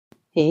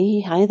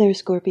Hey, hi there,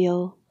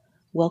 Scorpio.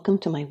 Welcome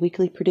to my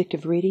weekly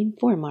predictive reading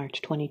for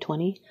March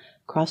 2020.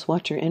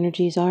 Cross-watcher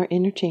energies are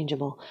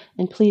interchangeable,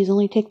 and please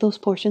only take those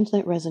portions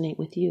that resonate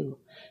with you.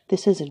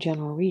 This is a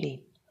general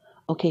reading.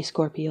 Okay,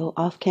 Scorpio,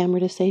 off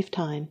camera to save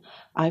time,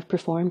 I've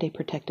performed a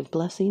protective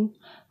blessing.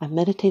 I've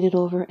meditated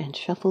over and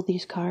shuffled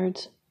these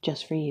cards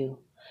just for you.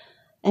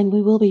 And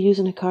we will be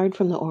using a card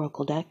from the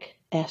Oracle deck,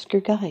 Ask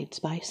Your Guides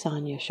by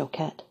Sonia,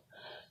 Choquette.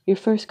 Your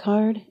first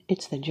card,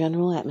 it's the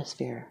general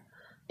atmosphere.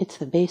 It's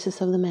the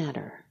basis of the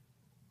matter.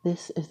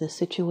 This is the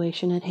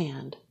situation at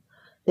hand.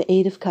 The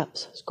Eight of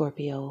Cups,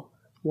 Scorpio,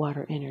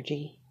 water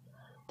energy.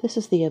 This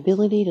is the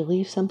ability to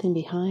leave something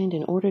behind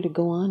in order to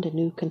go on to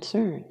new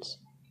concerns.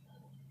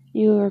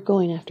 You are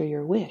going after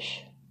your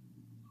wish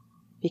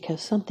because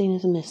something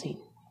is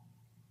missing.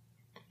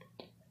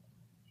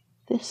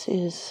 This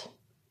is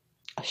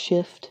a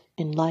shift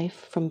in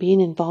life from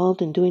being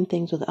involved in doing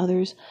things with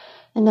others,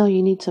 and now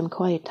you need some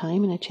quiet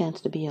time and a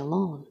chance to be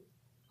alone.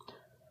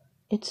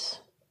 It's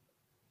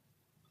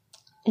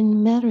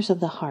in matters of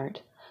the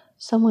heart,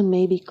 someone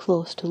may be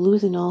close to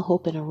losing all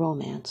hope in a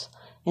romance,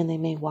 and they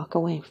may walk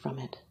away from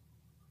it.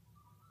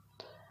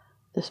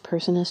 This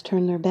person has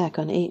turned their back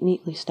on 8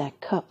 neatly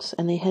stacked cups,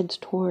 and they head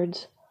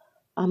towards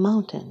a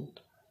mountain.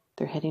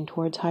 They're heading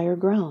towards higher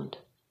ground.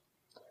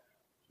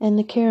 And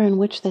the care in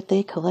which that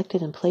they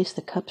collected and placed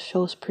the cups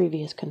shows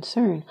previous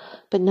concern,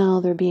 but now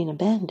they're being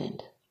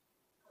abandoned.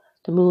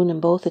 The moon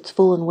in both its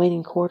full and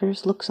waning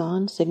quarters looks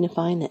on,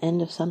 signifying the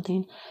end of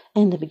something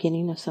and the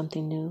beginning of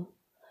something new.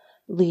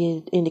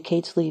 It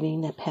indicates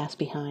leaving that past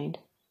behind.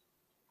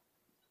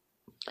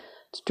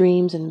 It's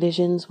dreams and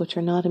visions which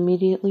are not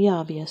immediately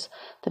obvious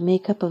that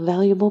make up a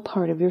valuable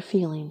part of your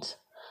feelings.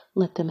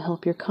 Let them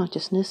help your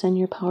consciousness and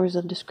your powers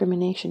of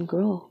discrimination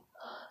grow.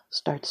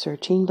 Start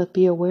searching, but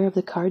be aware of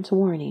the card's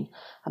warning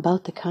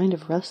about the kind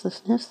of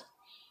restlessness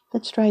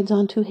that strides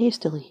on too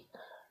hastily,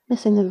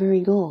 missing the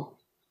very goal,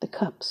 the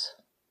cups.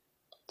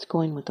 It's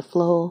going with the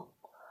flow,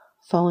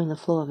 following the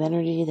flow of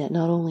energy that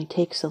not only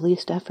takes the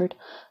least effort,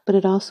 but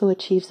it also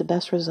achieves the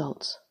best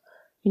results.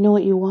 You know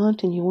what you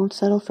want, and you won't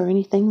settle for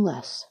anything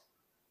less.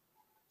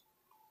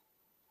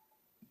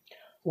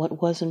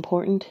 What was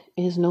important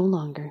is no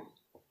longer.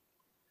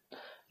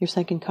 Your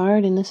second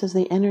card, and this is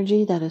the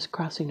energy that is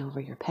crossing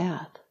over your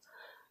path.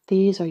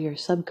 These are your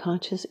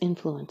subconscious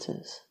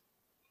influences.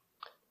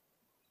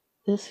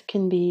 This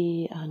can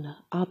be an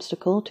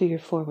obstacle to your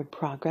forward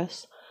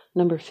progress.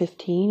 Number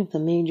 15 of the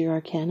major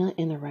arcana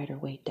in the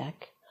Rider-Waite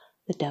deck,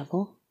 the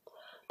Devil.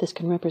 This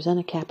can represent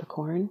a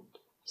Capricorn,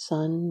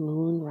 Sun,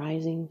 Moon,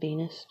 Rising,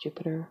 Venus,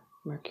 Jupiter,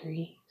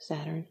 Mercury,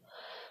 Saturn.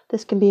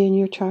 This can be in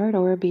your chart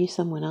or be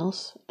someone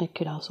else. It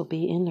could also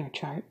be in their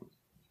chart.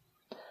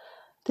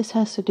 This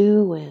has to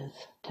do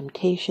with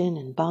temptation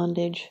and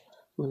bondage,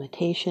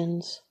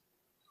 limitations,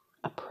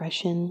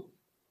 oppression,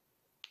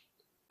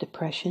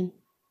 depression.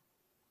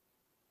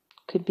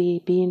 Could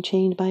be being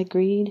chained by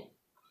greed.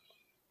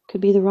 Could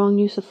be the wrong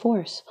use of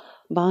force,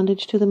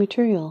 bondage to the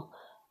material,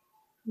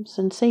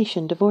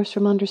 sensation, divorce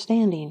from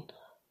understanding,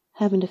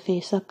 having to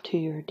face up to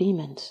your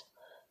demons.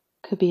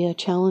 Could be a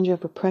challenge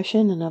of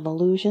repression and of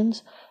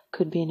illusions.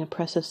 Could be an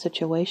oppressive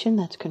situation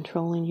that's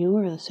controlling you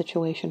or the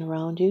situation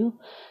around you,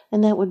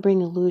 and that would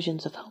bring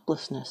illusions of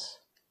helplessness.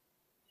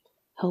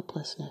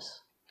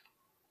 Helplessness.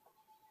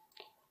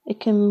 It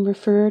can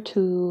refer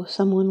to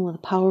someone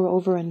with power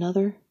over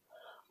another,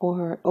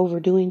 or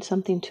overdoing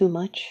something too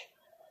much.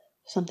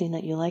 Something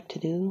that you like to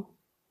do.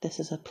 This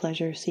is a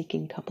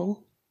pleasure-seeking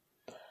couple.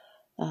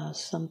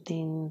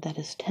 Something that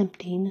is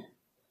tempting,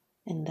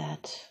 and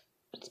that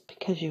it's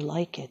because you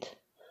like it.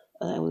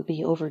 That would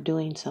be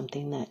overdoing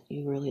something that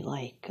you really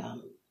like.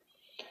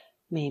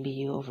 Maybe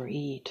you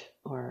overeat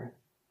or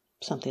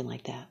something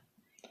like that.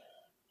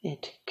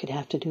 It could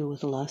have to do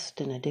with lust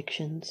and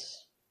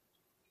addictions,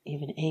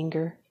 even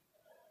anger,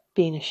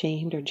 being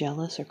ashamed or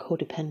jealous or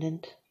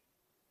codependent.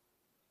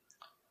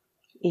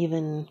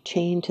 Even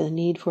chained to the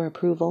need for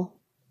approval,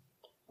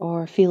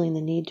 or feeling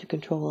the need to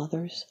control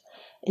others.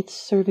 It's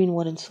serving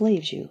what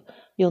enslaves you.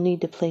 You'll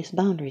need to place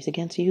boundaries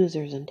against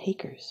users and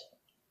takers.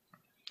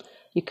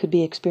 You could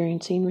be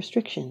experiencing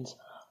restrictions,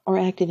 or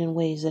acting in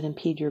ways that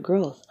impede your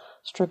growth,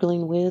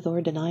 struggling with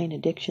or denying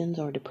addictions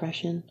or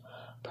depression,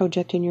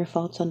 projecting your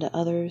faults onto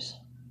others,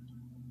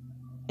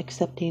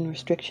 accepting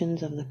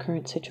restrictions of the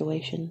current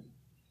situation.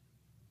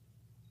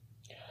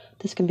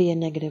 This can be a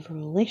negative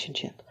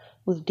relationship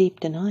with deep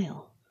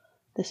denial.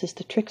 This is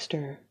the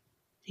trickster.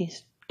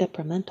 He's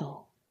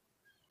detrimental.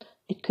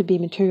 It could be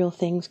material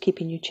things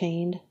keeping you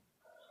chained.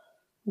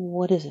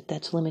 What is it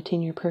that's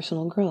limiting your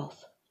personal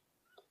growth?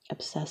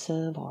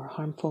 Obsessive or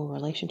harmful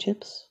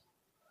relationships?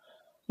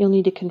 You'll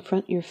need to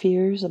confront your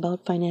fears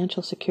about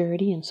financial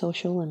security and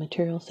social and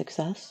material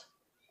success.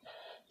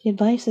 The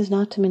advice is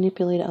not to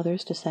manipulate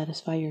others to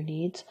satisfy your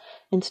needs,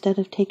 instead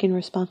of taking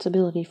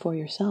responsibility for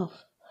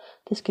yourself.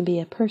 This can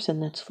be a person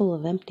that's full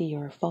of empty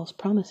or false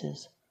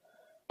promises.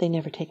 They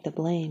never take the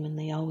blame, and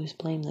they always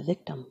blame the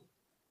victim.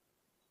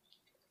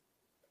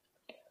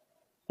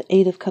 The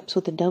Eight of Cups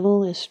with the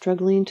Devil is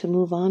struggling to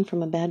move on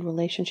from a bad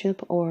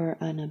relationship or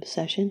an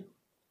obsession.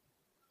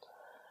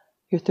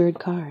 Your third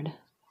card.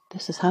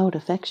 This is how it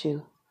affects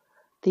you.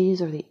 These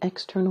are the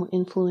external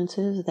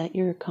influences that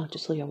you're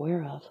consciously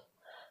aware of.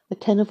 The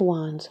Ten of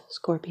Wands,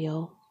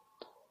 Scorpio.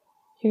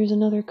 Here's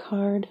another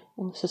card.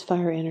 Well, this is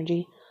fire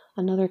energy.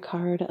 Another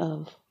card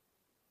of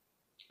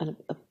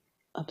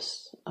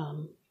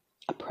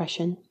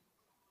oppression.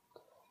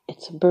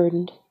 It's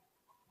burdened.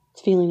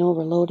 It's feeling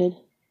overloaded.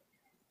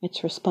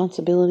 It's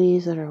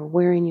responsibilities that are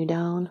wearing you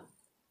down.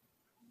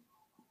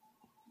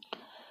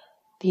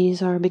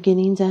 These are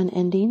beginnings and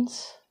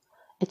endings.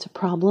 It's a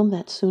problem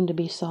that's soon to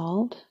be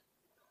solved.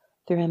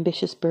 They're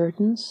ambitious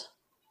burdens.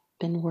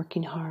 Been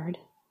working hard.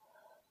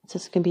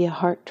 This can be a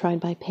heart tried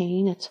by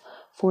pain. It's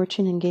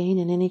fortune and gain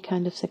and any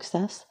kind of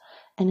success.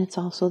 And it's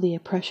also the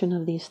oppression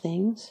of these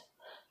things.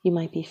 You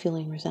might be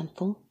feeling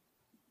resentful.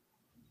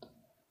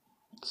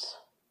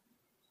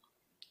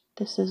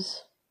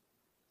 This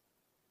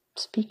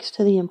speaks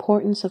to the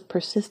importance of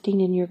persisting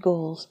in your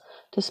goals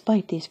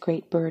despite these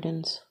great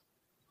burdens.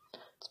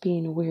 It's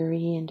being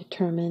weary and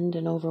determined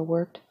and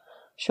overworked,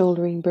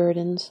 shouldering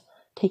burdens,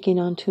 taking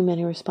on too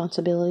many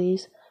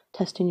responsibilities,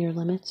 testing your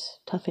limits,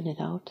 toughing it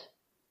out.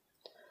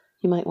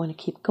 You might want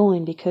to keep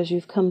going because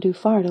you've come too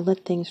far to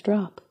let things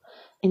drop.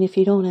 And if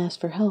you don't ask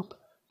for help,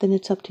 then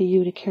it's up to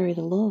you to carry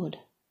the load.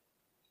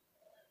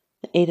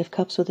 The Eight of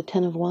Cups with the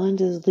Ten of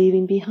Wands is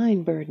leaving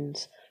behind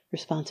burdens,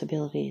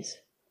 responsibilities.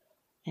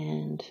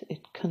 And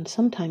it can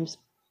sometimes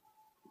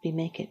be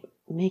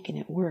making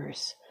it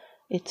worse.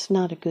 It's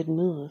not a good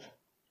move.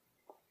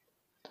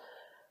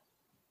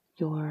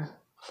 Your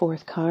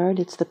fourth card,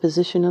 it's the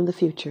position of the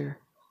future.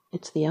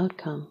 It's the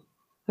outcome,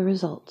 the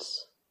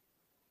results.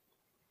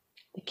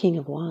 The King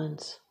of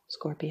Wands,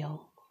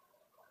 Scorpio.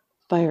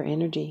 Fire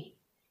energy.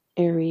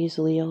 Aries,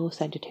 Leo,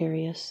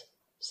 Sagittarius,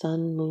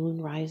 Sun, Moon,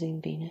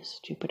 Rising,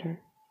 Venus, Jupiter.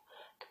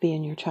 Could be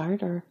in your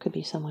chart or could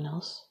be someone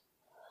else.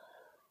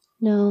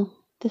 No,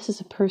 this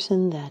is a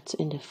person that's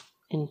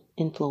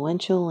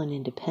influential and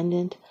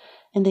independent,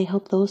 and they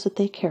help those that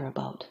they care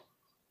about.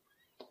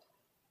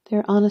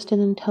 They're honest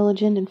and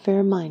intelligent and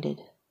fair-minded.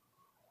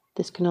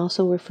 This can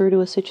also refer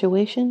to a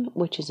situation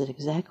which is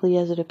exactly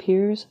as it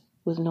appears,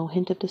 with no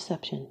hint of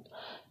deception.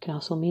 It can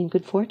also mean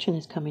good fortune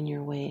is coming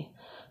your way,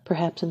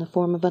 perhaps in the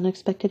form of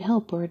unexpected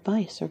help or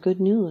advice or good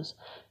news.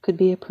 Could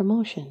be a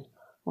promotion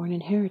or an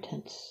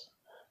inheritance.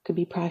 Could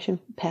be passion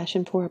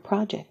for a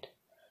project.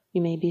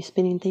 You may be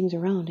spinning things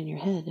around in your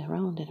head,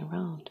 around and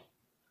around.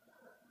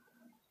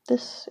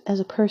 This,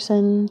 as a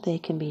person, they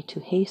can be too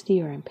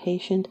hasty or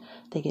impatient.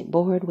 They get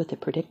bored with the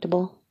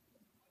predictable.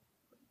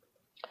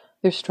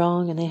 They're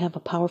strong and they have a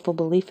powerful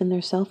belief in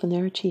their self and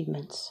their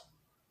achievements.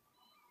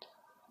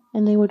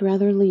 And they would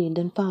rather lead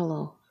than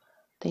follow.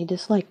 They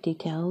dislike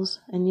details,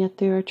 and yet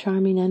they are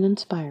charming and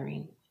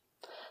inspiring.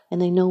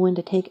 And they know when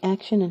to take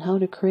action and how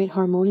to create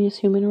harmonious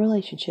human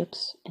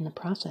relationships in the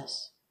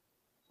process.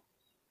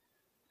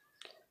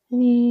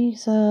 And he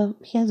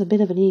has a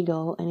bit of an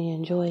ego, and he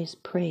enjoys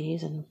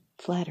praise and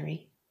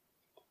flattery.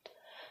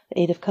 The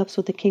Eight of Cups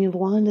with the King of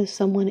Wands is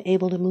someone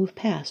able to move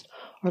past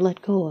or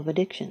let go of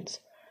addictions.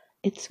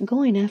 It's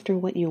going after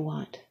what you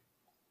want.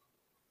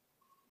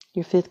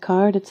 Your fifth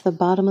card, it's the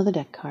bottom of the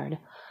deck card,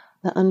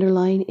 the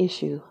underlying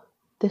issue.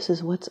 This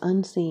is what's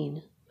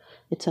unseen.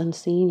 It's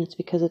unseen, it's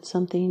because it's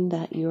something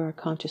that you're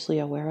consciously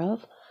aware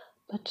of,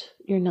 but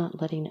you're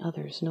not letting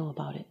others know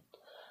about it.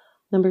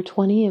 Number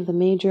 20 of the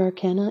major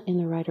arcana in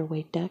the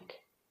Rider-Waite deck,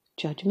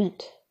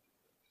 Judgment.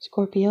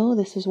 Scorpio,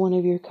 this is one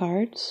of your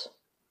cards.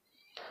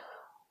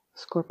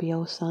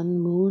 Scorpio, Sun,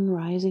 Moon,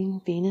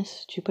 Rising,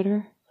 Venus,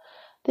 Jupiter.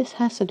 This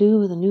has to do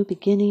with a new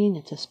beginning.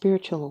 It's a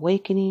spiritual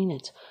awakening.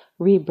 It's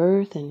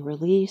rebirth and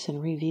release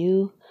and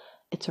review.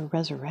 It's a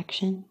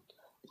resurrection.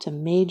 It's a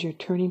major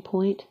turning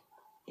point.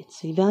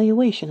 It's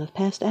evaluation of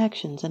past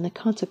actions and the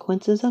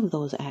consequences of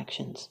those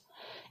actions.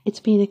 It's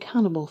being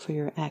accountable for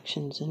your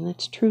actions and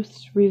its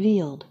truths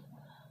revealed.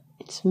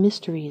 It's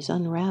mysteries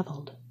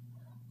unraveled.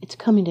 It's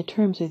coming to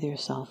terms with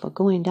yourself, a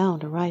going down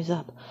to rise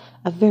up,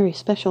 a very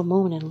special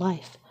moment in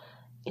life.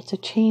 It's a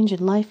change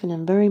in life in a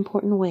very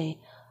important way.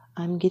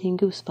 I'm getting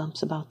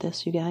goosebumps about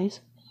this, you guys.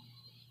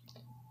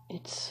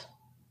 It's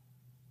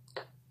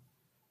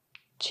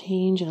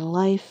change in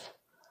life.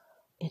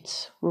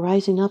 It's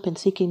rising up and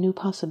seeking new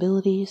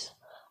possibilities,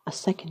 a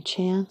second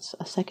chance,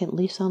 a second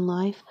lease on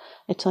life.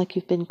 It's like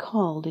you've been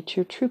called. It's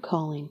your true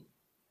calling.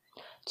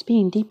 It's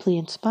being deeply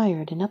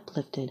inspired and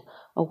uplifted,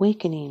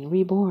 awakening,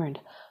 reborn,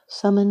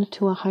 summoned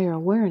to a higher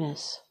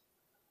awareness,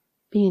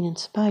 being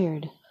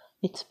inspired.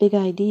 It's big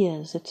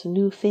ideas. It's a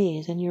new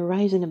phase, and you're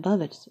rising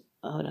above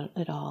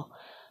it all.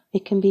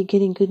 It can be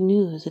getting good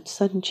news. It's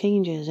sudden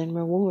changes and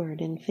reward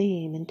and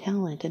fame and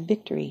talent and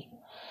victory.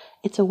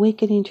 It's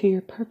awakening to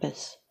your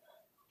purpose,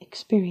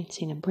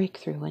 experiencing a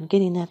breakthrough and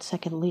getting that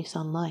second lease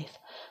on life.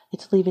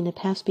 It's leaving the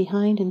past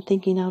behind and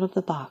thinking out of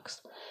the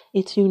box.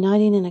 It's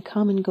uniting in a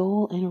common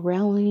goal and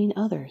rallying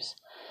others.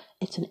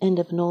 It's an end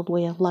of an old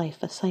way of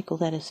life, a cycle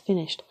that is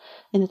finished,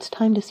 and it's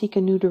time to seek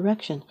a new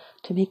direction,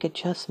 to make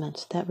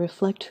adjustments that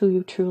reflect who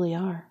you truly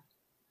are.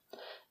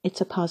 It's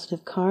a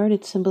positive card.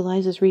 It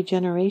symbolizes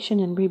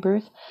regeneration and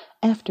rebirth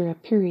after a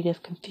period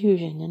of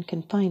confusion and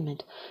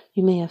confinement.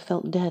 You may have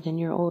felt dead in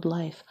your old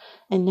life,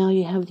 and now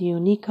you have the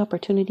unique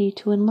opportunity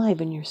to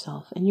enliven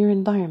yourself and your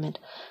environment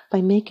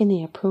by making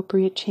the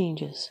appropriate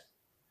changes.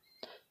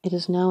 It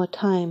is now a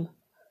time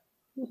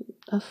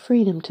of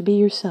freedom to be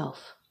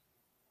yourself.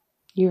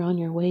 You're on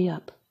your way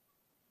up.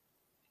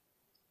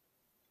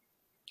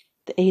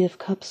 The Eight of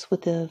Cups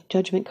with the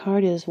Judgment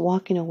card is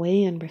walking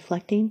away and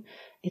reflecting.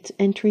 It's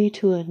entry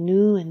to a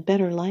new and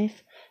better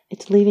life.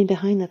 It's leaving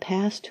behind the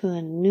past to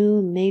a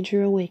new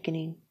major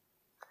awakening.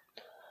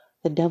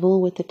 The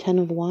Devil with the Ten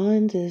of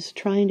Wands is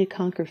trying to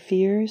conquer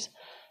fears.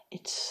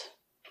 It's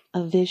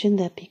a vision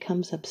that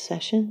becomes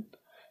obsession.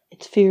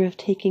 It's fear of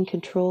taking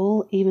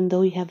control, even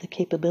though you have the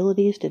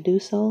capabilities to do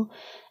so.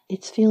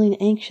 It's feeling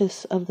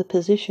anxious of the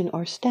position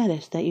or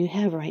status that you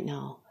have right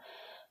now.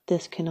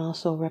 This can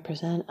also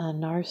represent a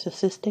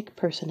narcissistic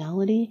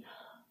personality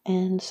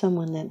and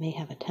someone that may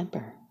have a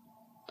temper.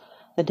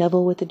 The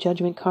Devil with the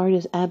Judgment card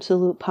is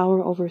absolute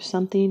power over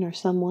something or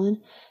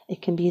someone.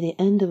 It can be the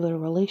end of a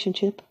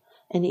relationship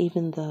and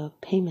even the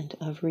payment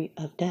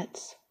of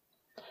debts.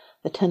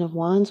 The Ten of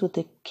Wands with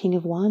the King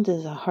of Wands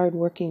is a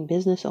hard-working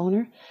business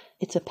owner.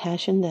 It's a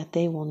passion that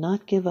they will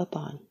not give up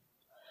on.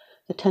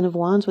 The Ten of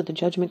Wands with the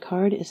Judgment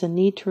card is a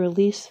need to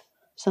release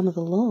some of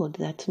the load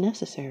that's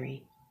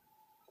necessary.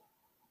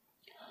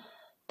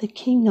 The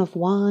King of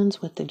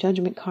Wands with the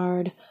Judgment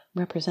card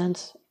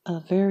represents a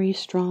very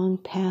strong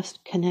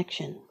past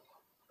connection.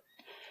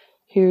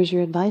 Here's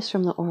your advice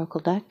from the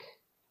Oracle deck.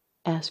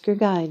 Ask Your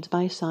Guides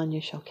by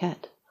Sonia,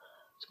 Choquette.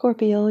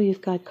 Scorpio,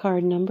 you've got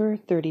card number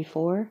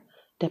 34,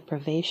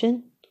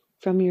 Deprivation,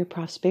 from your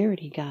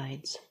Prosperity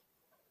Guides.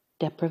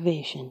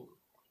 Deprivation.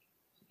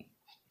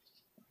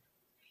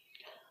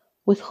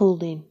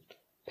 Withholding,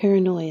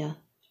 paranoia,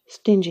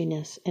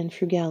 stinginess, and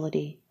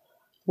frugality.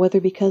 Whether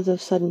because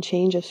of sudden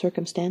change of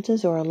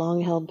circumstances or a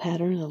long-held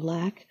pattern of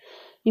lack,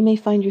 you may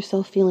find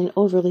yourself feeling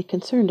overly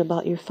concerned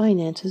about your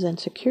finances and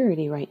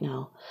security right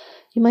now.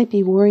 You might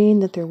be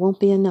worrying that there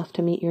won't be enough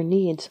to meet your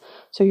needs,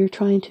 so you're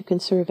trying to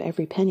conserve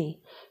every penny.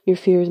 Your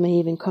fears may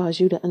even cause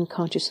you to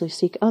unconsciously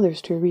seek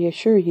others to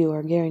reassure you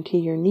or guarantee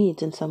your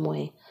needs in some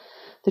way.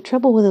 The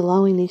trouble with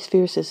allowing these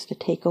fears to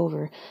take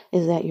over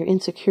is that your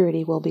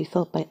insecurity will be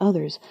felt by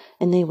others,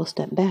 and they will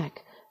step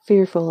back,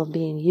 fearful of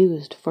being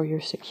used for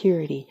your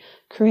security,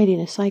 creating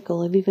a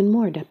cycle of even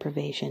more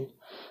deprivation.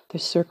 The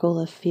circle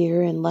of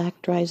fear and lack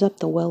dries up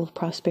the well of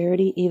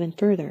prosperity even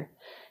further.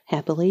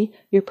 Happily,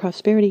 your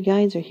prosperity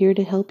guides are here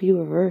to help you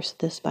reverse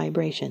this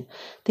vibration.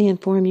 They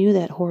inform you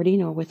that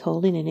hoarding or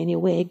withholding in any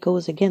way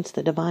goes against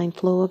the divine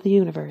flow of the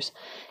universe,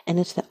 and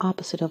it's the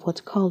opposite of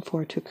what's called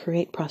for to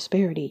create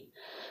prosperity.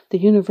 The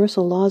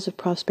universal laws of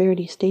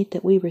prosperity state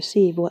that we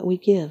receive what we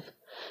give.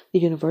 The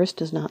universe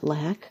does not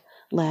lack.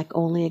 Lack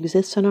only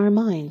exists in our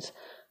minds.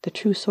 The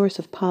true source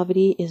of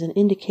poverty is an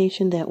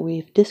indication that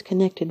we've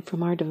disconnected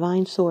from our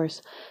divine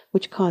source,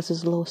 which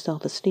causes low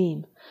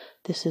self-esteem.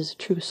 This is a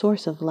true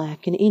source of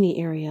lack in any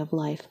area of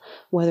life,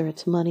 whether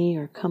it's money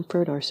or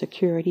comfort or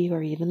security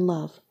or even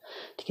love.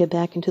 To get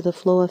back into the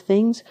flow of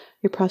things,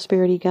 your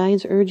prosperity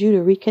guides urge you to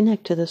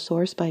reconnect to the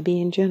source by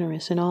being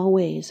generous in all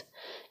ways.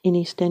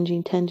 Any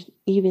stingy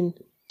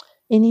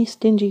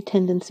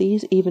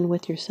tendencies, even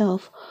with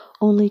yourself,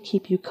 only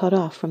keep you cut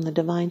off from the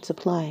divine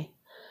supply.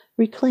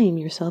 Reclaim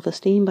your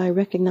self-esteem by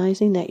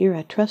recognizing that you're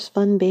a trust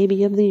fund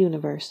baby of the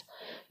universe.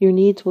 Your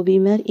needs will be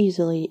met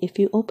easily if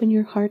you open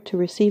your heart to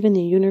receiving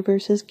the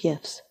universe's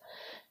gifts.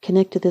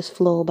 Connect to this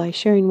flow by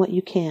sharing what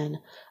you can: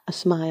 a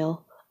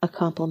smile, a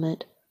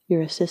compliment,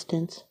 your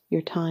assistance,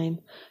 your time,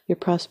 your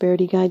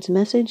prosperity guide's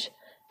message.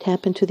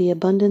 Tap into the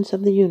abundance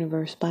of the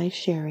universe by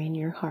sharing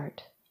your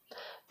heart.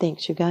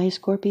 Thanks, you guys,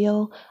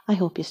 Scorpio. I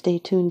hope you stay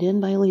tuned in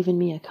by leaving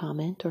me a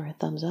comment or a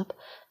thumbs up,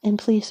 and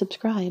please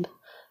subscribe.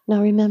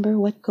 Now remember,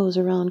 what goes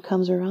around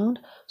comes around,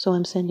 so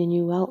I'm sending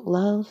you out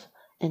love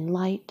and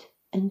light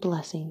and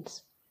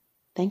blessings.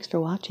 Thanks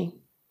for watching.